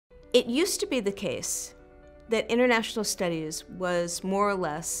It used to be the case that international studies was more or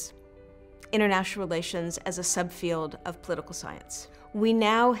less international relations as a subfield of political science. We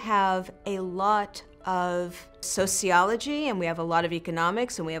now have a lot of sociology, and we have a lot of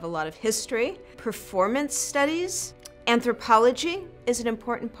economics, and we have a lot of history. Performance studies, anthropology is an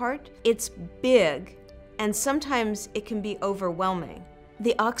important part. It's big, and sometimes it can be overwhelming.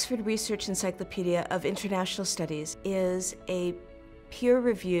 The Oxford Research Encyclopedia of International Studies is a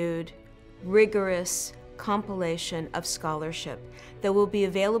peer-reviewed, rigorous compilation of scholarship that will be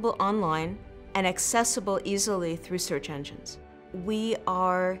available online and accessible easily through search engines. We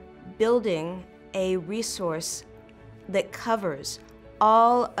are building a resource that covers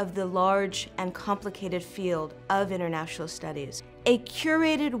all of the large and complicated field of international studies. A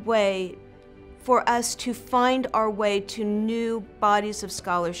curated way for us to find our way to new bodies of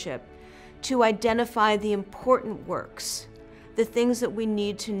scholarship, to identify the important works, the things that we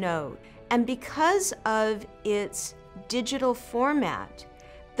need to know. And because of its digital format,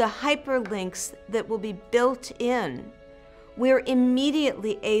 the hyperlinks that will be built in, we're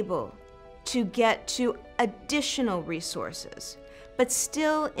immediately able to get to additional resources, but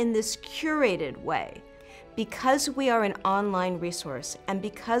still in this curated way. Because we are an online resource and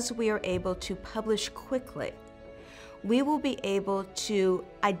because we are able to publish quickly, we will be able to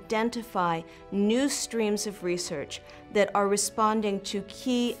identify new streams of research that are responding to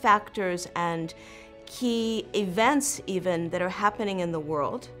key factors and key events even that are happening in the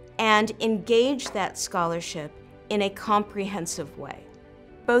world, and engage that scholarship in a comprehensive way.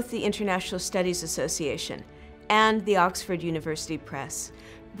 Both the International Studies Association and the Oxford University Press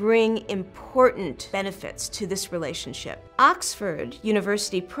bring important benefits to this relationship. Oxford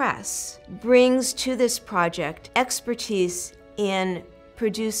University Press brings to this project expertise in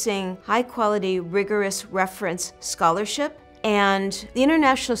producing high-quality, rigorous reference scholarship, and the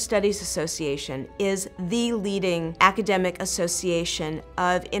International Studies Association is the leading academic association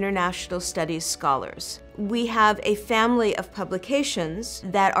of international studies scholars. We have a family of publications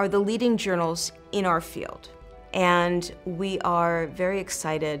that are the leading journals in our field. And we are very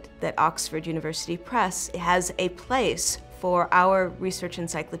excited that Oxford University Press has a place for our research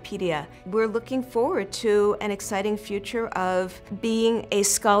encyclopedia. We're looking forward to an exciting future of being a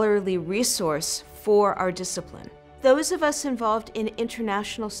scholarly resource for our discipline. Those of us involved in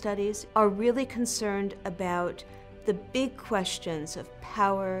international studies are really concerned about the big questions of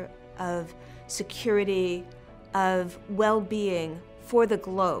power, of security, of well-being for the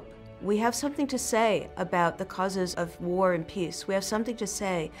globe. We have something to say about the causes of war and peace. We have something to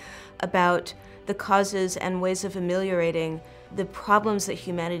say about the causes and ways of ameliorating the problems that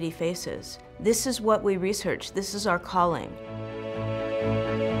humanity faces. This is what we research. This is our calling.